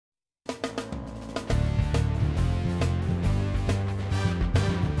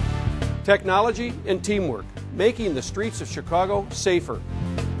Technology and teamwork, making the streets of Chicago safer.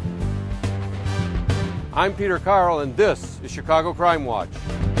 I'm Peter Carl, and this is Chicago Crime Watch.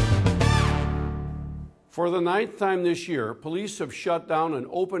 For the 9th time this year, police have shut down an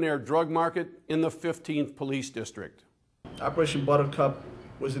open-air drug market in the 15th Police District. Operation Buttercup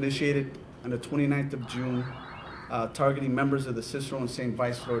was initiated on the 29th of June, targeting members of the Cicero and St.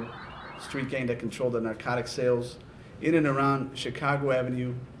 Vicelord street gang that controlled the narcotic sales in and around Chicago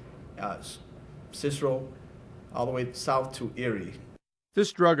Avenue, Cicero, all the way south to Erie.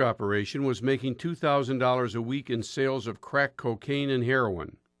 This drug operation was making $2,000 a week in sales of crack cocaine and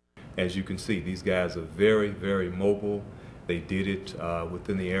heroin. As you can see, these guys are very, very mobile. They did it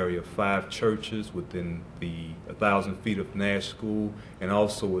within the area of 5 churches, within the 1,000 feet of Nash School, and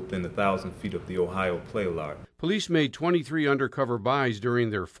also within 1,000 feet of the Ohio Playlark. Police made 23 undercover buys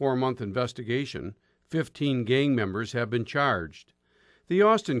during their 4-month investigation. 15 gang members have been charged. The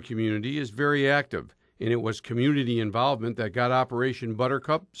Austin community is very active, and it was community involvement that got Operation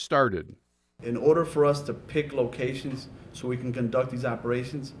Buttercup started. In order for us to pick locations so we can conduct these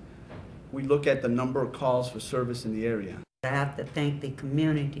operations, we look at the number of calls for service in the area. I have to thank the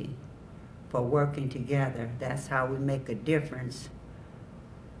community for working together. That's how we make a difference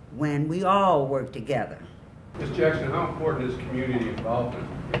when we all work together. Ms. Jackson, how important is community involvement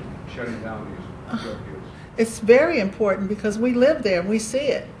in shutting down these drug deals? It's very important because we live there and we see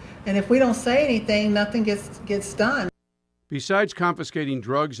it. And if we don't say anything, nothing gets done. Besides confiscating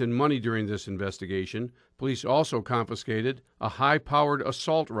drugs and money during this investigation, police also confiscated a high-powered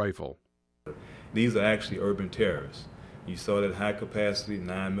assault rifle. These are actually urban terrorists. You saw that high-capacity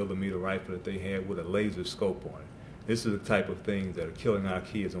 9mm rifle that they had with a laser scope on it. This is the type of things that are killing our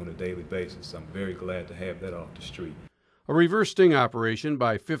kids on a daily basis. I'm very glad to have that off the street. A reverse sting operation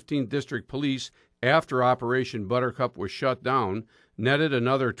by 15th District Police after Operation Buttercup was shut down netted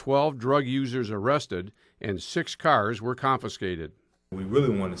another 12 drug users arrested and 6 cars were confiscated. We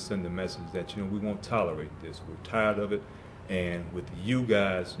really want to send a message that, we won't tolerate this. We're tired of it. And with you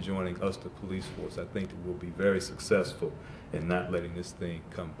guys joining us, the police force, I think that we'll be very successful in not letting this thing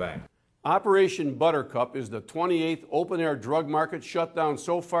come back. Operation Buttercup is the 28th open-air drug market shut down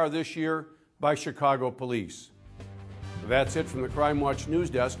so far this year by Chicago police. That's it from the Crime Watch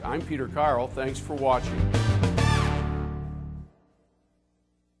News Desk. I'm Peter Carl. Thanks for watching.